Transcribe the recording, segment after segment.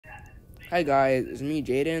Hi guys, it's me,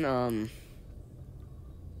 Jaden. I'm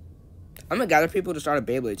gonna gather people to start a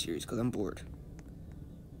Beyblade series because I'm bored.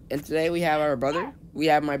 And today we have our brother. We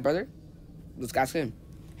have my brother. Let's ask him.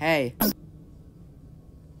 Hey.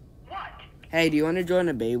 What? Hey, do you want to join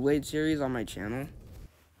a Beyblade series on my channel?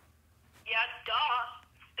 Yeah, duh.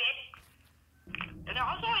 Bitch. And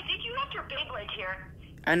also, I think you left your Beyblade here.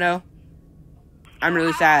 I know. I'm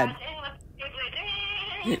really sad.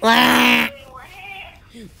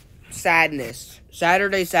 Sadness.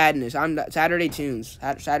 Saturday sadness. Saturday tunes.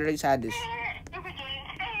 Saturday sadness.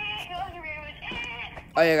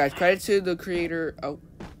 Oh yeah, guys. Credit to the creator. Oh.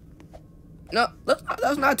 No,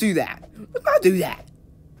 let's not do that. Let's not do that.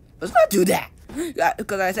 Let's not do that.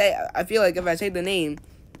 Because I feel like if I say the name,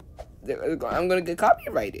 I'm gonna get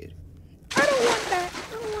copyrighted. I don't want that.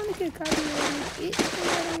 I don't want to get copyrighted.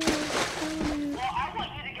 Well, I want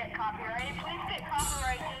you to get copyrighted. Please get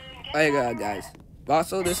copyrighted. Oh yeah, guys.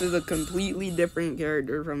 Also, this is a completely different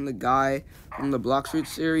character from the guy from the Block Street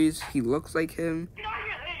series. He looks like him. You know,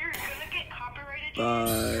 you're gonna get copyrighted. But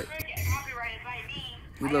You're gonna get copyrighted by me.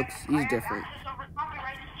 he's different.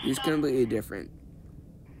 He's completely different.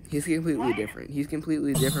 He's completely different. He's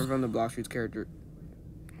completely different from the Block Street's character.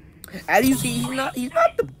 As you see, he's not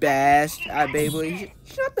the best at Beyblade.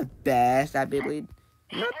 He's not the best at Beyblade.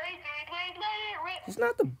 He's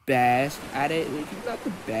not the best at it. He's not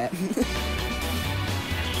the best.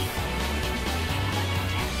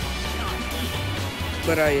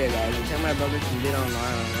 But yeah, guys, until my brother can get online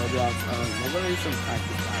on Roblox, we're gonna do some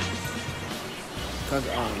practice. Cause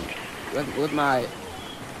with my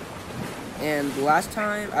and last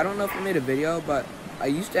time, I don't know if I made a video, but I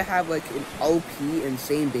used to have like an OP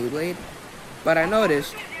insane Beyblade, but I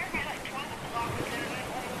noticed.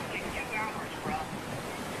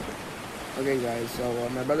 Okay, guys, so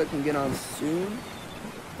my brother can get on soon,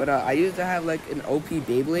 but I used to have like an OP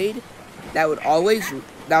Beyblade that would always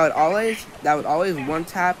one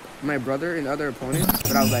tap my brother and other opponents.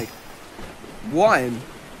 But I was like, one,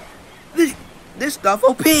 this stuff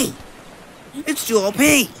OP, it's too OP,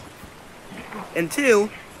 and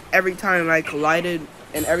two, every time I collided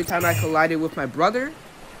with my brother,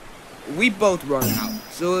 we both run out,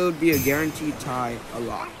 so it would be a guaranteed tie a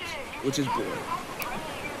lot, which is boring.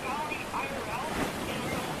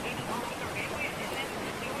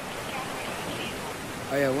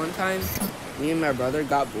 Oh yeah, one time, me and my brother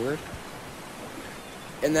got bored,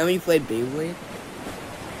 and then we played Beyblade,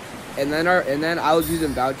 and then I was using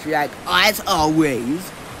Voucher as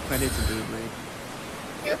always. Credit to Beyblade.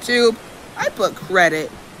 YouTube, I put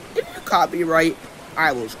credit. If you copyright,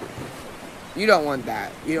 I will scream. You don't want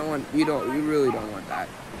that. You really don't want that.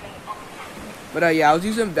 But yeah, I was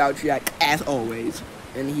using Voucher as always,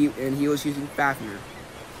 and he was using Fafner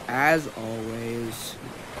as always.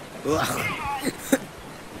 Ugh.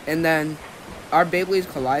 And then our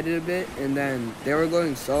Beyblades collided a bit, and then they were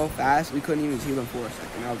going so fast we couldn't even see them for a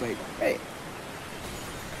second. I was like, hey,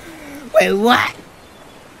 wait, what?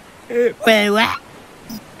 Wait, what?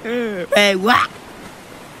 Wait, what?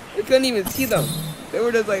 We couldn't even see them. They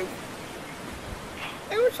were just like,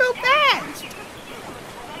 they were so fast.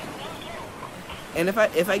 And if I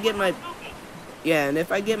get my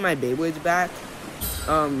Beyblades back,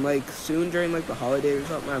 like soon during like the holidays or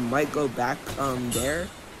something, I might go back there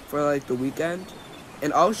for like the weekend,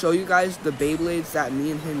 and I'll show you guys the Beyblades that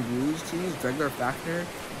me and him used to use regular Fafner,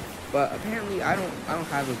 but apparently I don't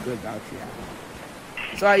have a good Voucher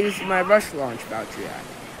app, so I used my Rush Launch Voucher app.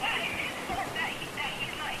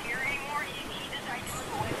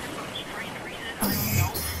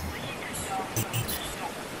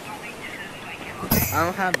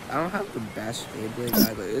 I don't have the best Beyblade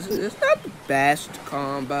either. It's not the best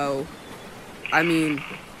combo. I mean,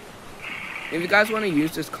 if you guys want to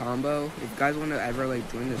use this combo, if you guys want to ever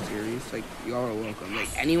like join the series, like y'all are welcome. Like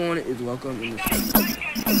anyone is welcome in the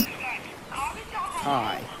series.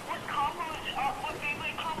 Hi.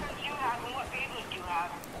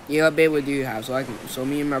 Yeah, what Beyblade do you have? So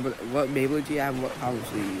me and my brother, what Beyblade do you have? What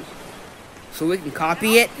combos do you use? So we can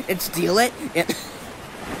copy it and steal it. And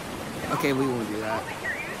okay, we won't do that.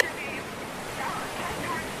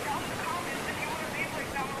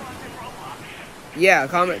 Yeah,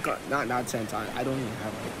 comment not sent on. I don't even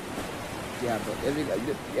have it. Yeah, but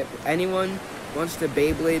if anyone wants to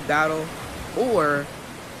Beyblade battle, or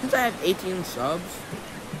since I have 18 subs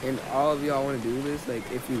and all of y'all want to do this, like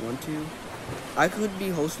if you want to, I could be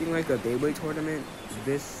hosting like a Beyblade tournament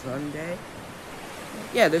this Sunday.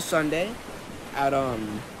 Yeah, this Sunday at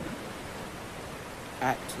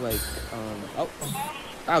like oh,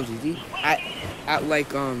 that was easy. At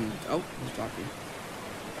like oh, who's talking?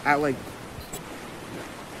 At like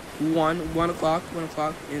 1 o'clock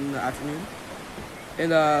in the afternoon.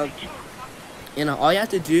 And all you have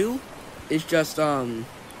to do is just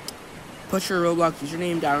put your Roblox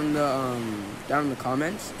username down in the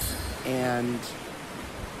comments, and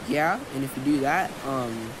yeah, and if you do that,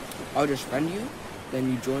 I'll just friend you. Then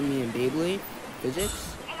you join me in Beyblade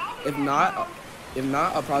physics. If not,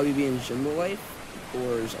 I'll probably be in Symbol Life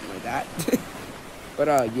or something like that.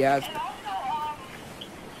 But yeah,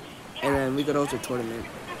 and then we could host a tournament.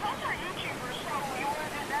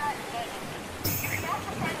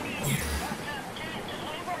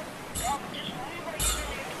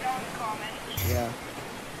 Yeah.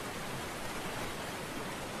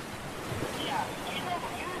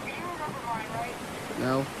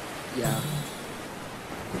 No. Yeah.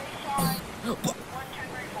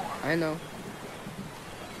 I know.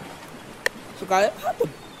 So guys, it's not the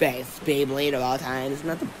best Beyblade of all time. It's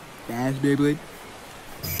not the best Beyblade.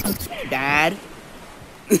 Dad.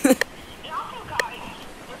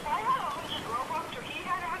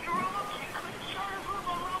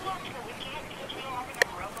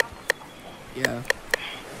 Yeah.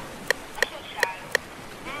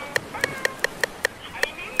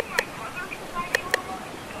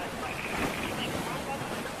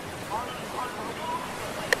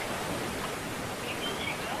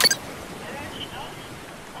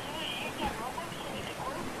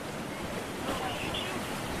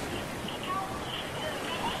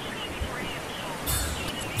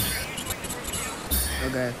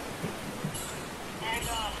 Okay.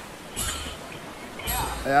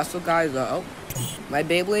 Also, guys, oh, my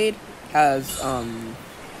Beyblade has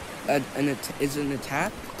is an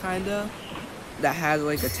attack kinda that has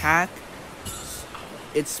like attack.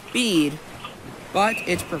 It's speed, but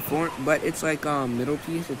it's it's like middle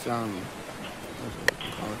piece. It's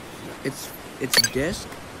its disc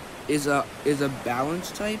is a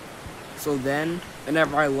balance type. So then,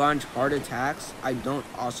 whenever I launch hard attacks, I don't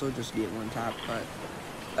also just get one tap, but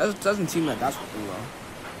that doesn't seem like that's pretty well.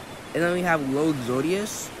 And then we have low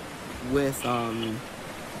Exodius with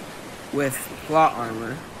plot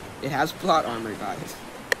armor. It has plot armor, guys.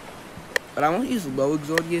 But I won't use low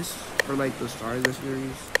Exodius for like the start of the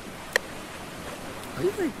series. I'll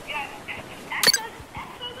use like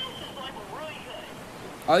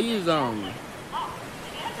I'll use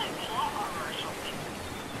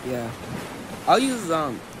yeah. I'll use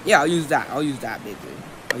yeah, I'll use that. I'll use that basically.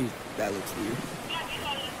 I'll use that looks weird.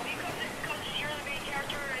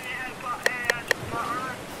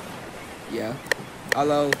 Yeah.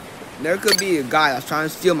 Although there could be a guy that's trying to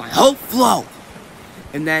steal my whole flow.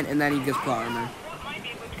 And then he gets plot armor.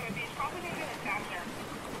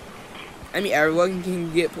 I mean, everyone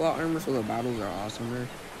can get plot armor, so the battles are awesomer.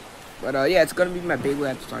 But yeah, it's gonna be my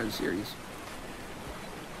Beyblade at the start of the series.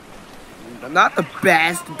 Not the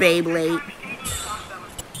best Beyblade.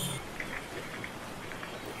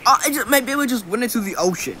 Oh, my Beyblade just went into the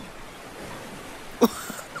ocean.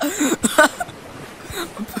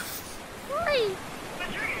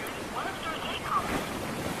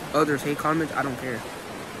 Oh, there's hate comments? I don't care.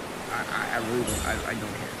 I really don't. I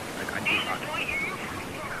don't care. Like, I do not.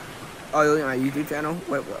 Oh, you're on my YouTube channel?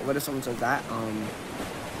 What if someone says that?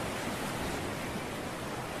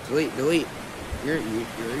 Delete your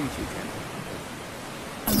YouTube channel.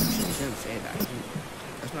 You shouldn't say that.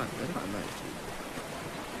 That's not nice, dude.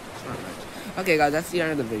 That's not nice. Okay, guys, that's the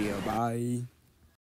end of the video. Bye.